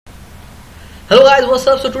Hello guys, what's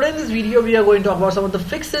up? So today in this video we are going to talk about some of the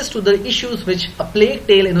fixes to the issues which a Plague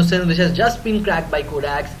Tale Innocence, which has just been cracked by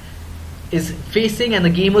Codex, is facing, and the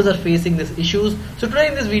gamers are facing these issues. So today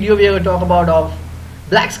in this video we are going to talk about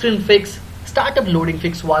black screen fix, startup loading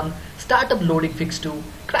fix 1, startup loading fix 2,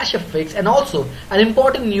 crasher fix, and also an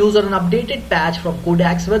important news or an updated patch from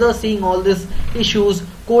Codex, whether seeing all these issues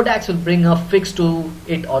Codex will bring a fix to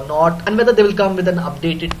it or not, and whether they will come with an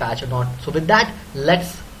updated patch or not. So with that,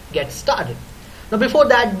 let's get started. Now before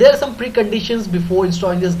that, there are some preconditions before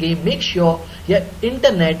installing this game. Make sure your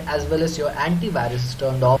internet as well as your antivirus is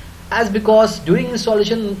turned off, as because during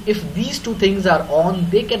installation, if these two things are on,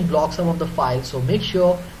 they can block some of the files. So make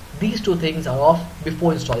sure these two things are off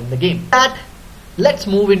before installing the game. Let's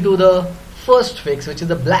move into the first fix, which is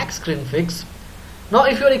the black screen fix. Now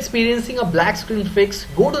if you're experiencing a black screen fix,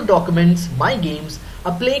 go to documents, my games,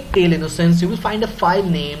 a Plague Tale Innocence. You will find a file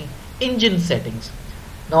named engine settings.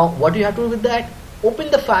 Now what do you have to do with that?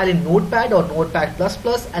 Open the file in Notepad or Notepad++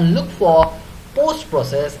 and look for post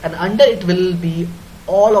process, and under it will be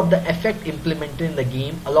all of the effect implemented in the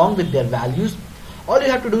game along with their values. All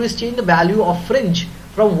you have to do is change the value of fringe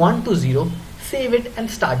from 1 to 0, save it and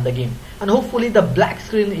start the game, and hopefully the black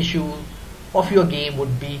screen issue of your game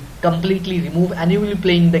would be completely removed and you will be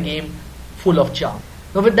playing the game full of charm.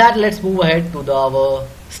 Now with that, let's move ahead to our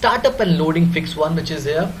startup and loading fix 1, which is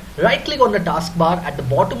here. Right click on the taskbar at the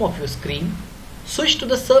bottom of your screen, switch to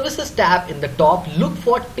the services tab in the top, look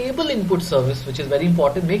for table input service, which is very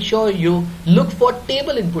important. Make sure you look for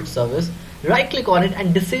table input service, right click on it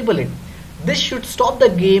and disable it. This should stop the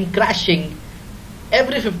game crashing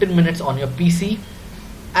every 15 minutes on your PC,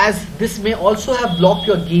 as this may also have blocked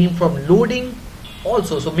your game from loading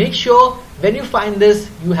also. So make sure when you find this,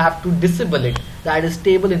 you have to disable it, that is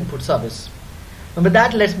table input service. And with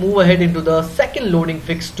that, let's move ahead into the second loading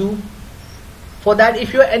fix 2. For that,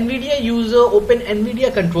 if you're an NVIDIA user, open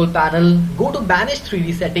NVIDIA control panel, go to manage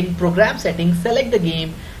 3D setting, program settings, select the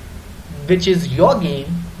game which is your game,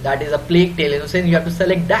 that is a Plague Tale Innocence. You have to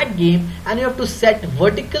select that game and you have to set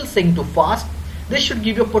vertical sync to fast. This should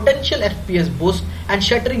give you a potential FPS boost and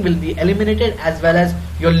shuttering will be eliminated, as well as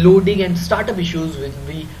your loading and startup issues will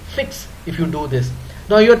be fixed if you do this.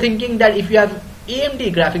 Now you're thinking that if you have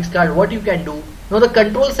AMD graphics card, what you can do? Now the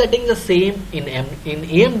control settings are same in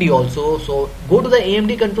AMD also, so go to the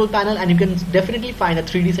AMD control panel and you can definitely find a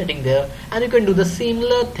 3D setting there, and you can do the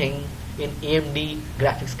similar thing in AMD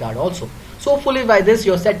graphics card also. So hopefully by this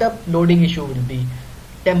your setup loading issue will be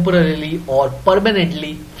temporarily or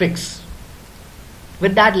permanently fixed.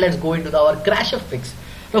 With that, let's go into our crasher fix.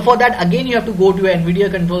 Now for that, again you have to go to your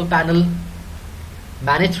NVIDIA control panel,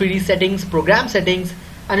 manage 3D settings, program settings,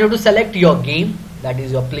 and you have to select your game, that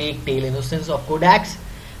is your Plague Tale Innocence of Codex.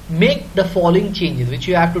 Make the following changes. Which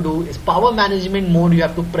you have to do is power management mode, you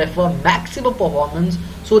have to prefer maximum performance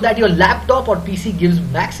so that your laptop or PC gives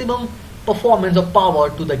maximum performance or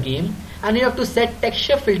power to the game, and you have to set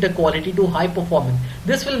texture filter quality to high performance.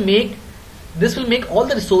 This will make all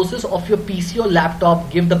the resources of your PC or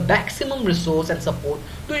laptop give the maximum resource and support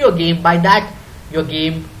to your game. By that, your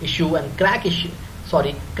game issue and crasher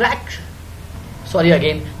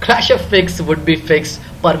fix would be fixed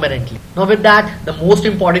permanently. Now with that, the most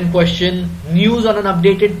important question, news on an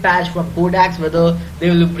updated patch from Codex, whether they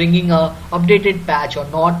will be bringing a updated patch or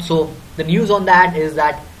not. So the news on that is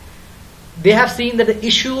that they have seen that the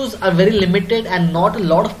issues are very limited and not a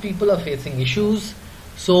lot of people are facing issues.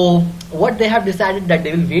 So what they have decided that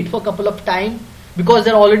they will wait for a couple of time, because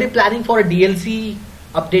they're already planning for a DLC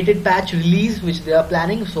updated patch release which they are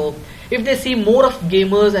planning. So if they see more of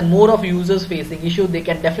gamers and more of users facing issues, they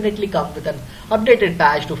can definitely come with an updated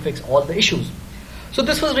patch to fix all the issues. So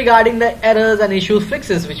this was regarding the errors and issue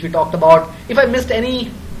fixes which we talked about. If I missed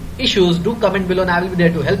any issues, do comment below and I will be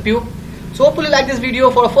there to help you. So hopefully you like this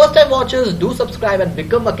video. For first time watchers, do subscribe and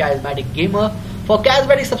become a charismatic gamer. For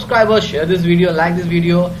charismatic subscribers, share this video, like this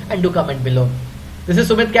video, and do comment below. This is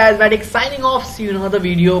Sumit Charismatic signing off. See you in another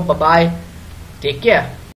video. Bye bye. Take care.